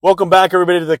Welcome back,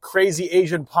 everybody, to the Crazy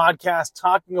Asian Podcast,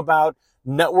 talking about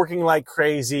networking like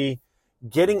crazy,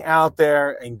 getting out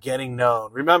there and getting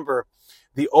known. Remember,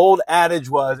 the old adage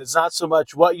was, it's not so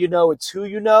much what you know, it's who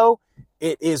you know.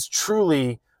 It is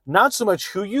truly not so much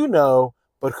who you know,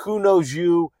 but who knows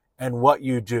you and what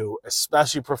you do,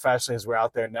 especially professionally as we're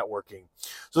out there networking.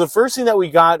 So the first thing that we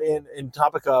got in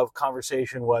topic of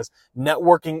conversation was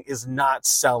networking is not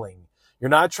selling. You're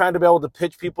not trying to be able to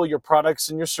pitch people your products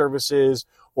and your services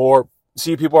or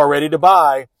see if people are ready to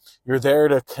buy. You're there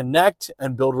to connect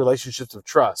and build relationships of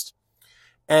trust.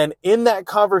 And in that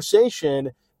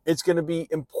conversation, it's going to be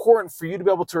important for you to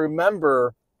be able to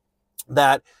remember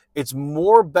that it's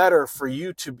better for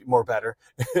you to be more better.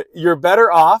 You're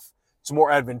better off. It's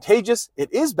more advantageous.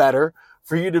 It is better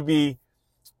for you to be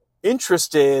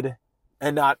interested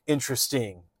and not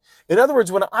interesting. In other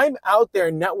words, when I'm out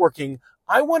there networking,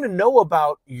 I want to know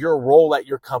about your role at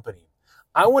your company.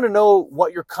 I want to know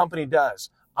what your company does.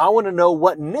 I want to know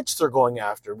what niche they're going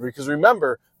after, because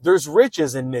remember, there's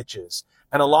riches in niches.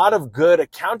 And a lot of good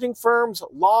accounting firms,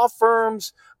 law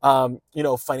firms,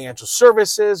 financial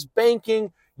services,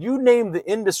 banking, you name the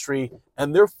industry,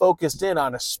 and they're focused in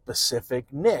on a specific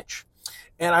niche.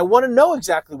 And I want to know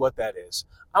exactly what that is.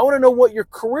 I want to know what your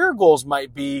career goals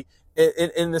might be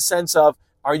in the sense of,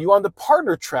 are you on the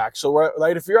partner track? So,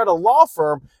 right, if you're at a law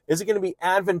firm, is it going to be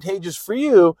advantageous for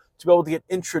you to be able to get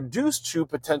introduced to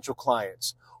potential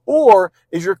clients? Or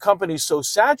is your company so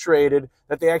saturated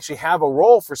that they actually have a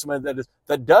role for somebody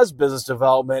that does business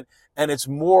development, and it's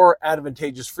more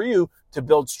advantageous for you to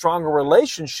build stronger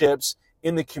relationships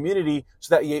in the community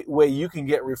so that way you can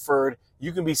get referred,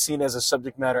 you can be seen as a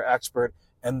subject matter expert,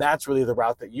 and that's really the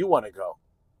route that you want to go.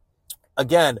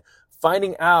 Again,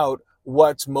 finding out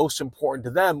what's most important to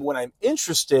them when I'm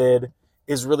interested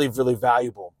is really, really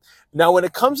valuable. Now, when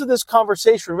it comes to this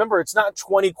conversation, remember, it's not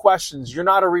 20 questions. You're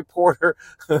not a reporter.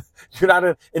 You're not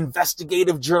an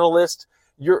investigative journalist.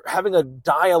 You're having a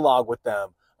dialogue with them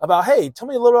about, hey, tell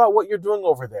me a little about what you're doing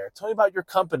over there. Tell me about your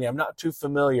company. I'm not too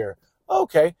familiar.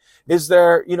 Okay. Is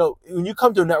there, when you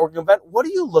come to a networking event, what are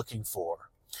you looking for?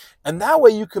 And that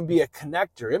way you can be a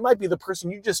connector. It might be the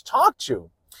person you just talked to.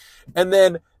 And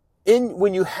then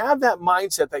when you have that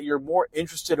mindset that you're more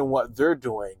interested in what they're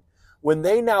doing, when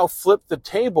they now flip the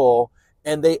table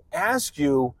and they ask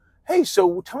you, hey,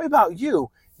 so tell me about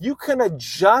you, you can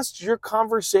adjust your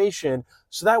conversation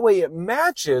so that way it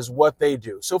matches what they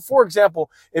do. So for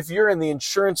example, if you're in the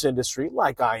insurance industry,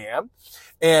 like I am,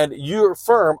 and your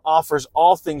firm offers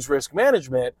all things risk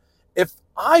management, if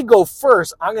I go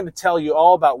first, I'm going to tell you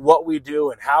all about what we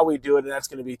do and how we do it, and that's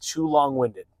going to be too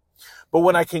long-winded. But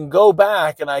when I can go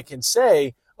back and I can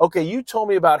say, okay, you told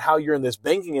me about how you're in this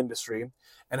banking industry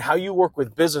and how you work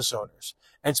with business owners.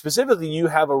 And specifically, you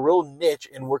have a real niche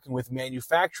in working with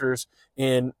manufacturers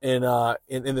in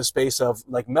the space of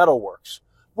like metalworks.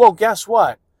 Well, guess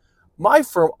what? My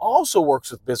firm also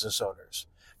works with business owners.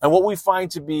 And what we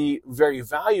find to be very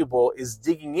valuable is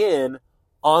digging in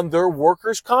on their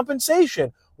workers'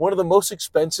 compensation, one of the most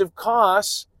expensive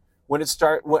costs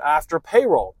after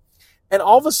payroll. And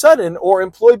all of a sudden, or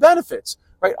employee benefits,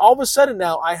 right? All of a sudden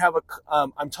now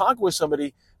I'm talking with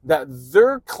somebody that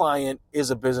their client is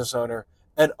a business owner.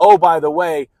 And oh, by the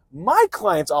way, my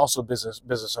client's also business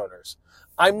owners.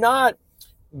 I'm not,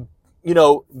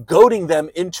 goading them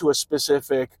into a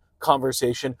specific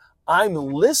conversation. I'm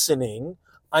listening.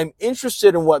 I'm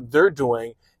interested in what they're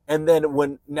doing. And then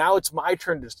when now it's my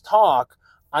turn to talk,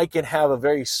 I can have a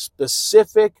very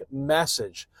specific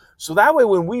message. So that way,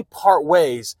 when we part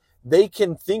ways, they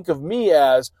can think of me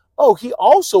as, oh, he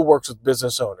also works with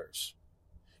business owners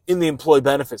in the employee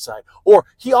benefit side, or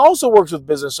he also works with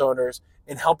business owners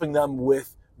in helping them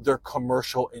with their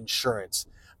commercial insurance.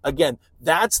 Again,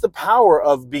 that's the power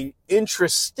of being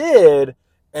interested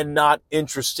and not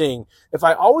interesting. If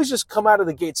I always just come out of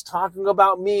the gates talking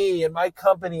about me and my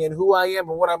company and who I am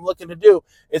and what I'm looking to do,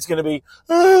 it's going to be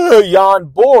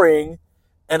boring,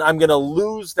 and I'm going to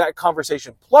lose that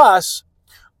conversation. Plus,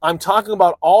 I'm talking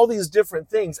about all these different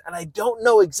things, and I don't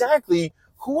know exactly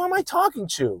who am I talking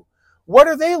to. What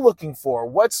are they looking for?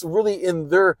 What's really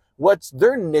what's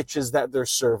their niches that they're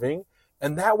serving?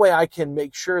 And that way I can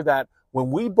make sure that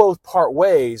when we both part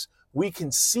ways, we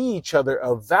can see each other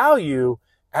of value,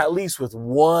 at least with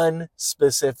one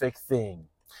specific thing.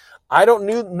 I don't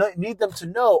need them to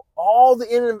know all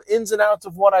the ins and outs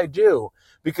of what I do,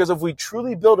 because if we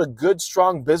truly build a good,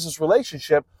 strong business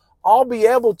relationship, I'll be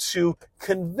able to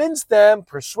convince them,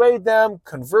 persuade them,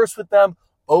 converse with them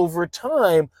over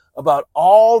time about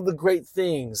all the great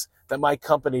things that my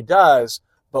company does.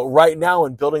 But right now,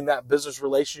 in building that business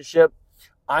relationship,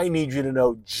 I need you to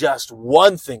know just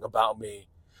one thing about me.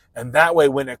 And that way,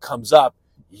 when it comes up,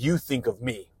 you think of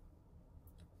me.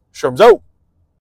 Sherm's out.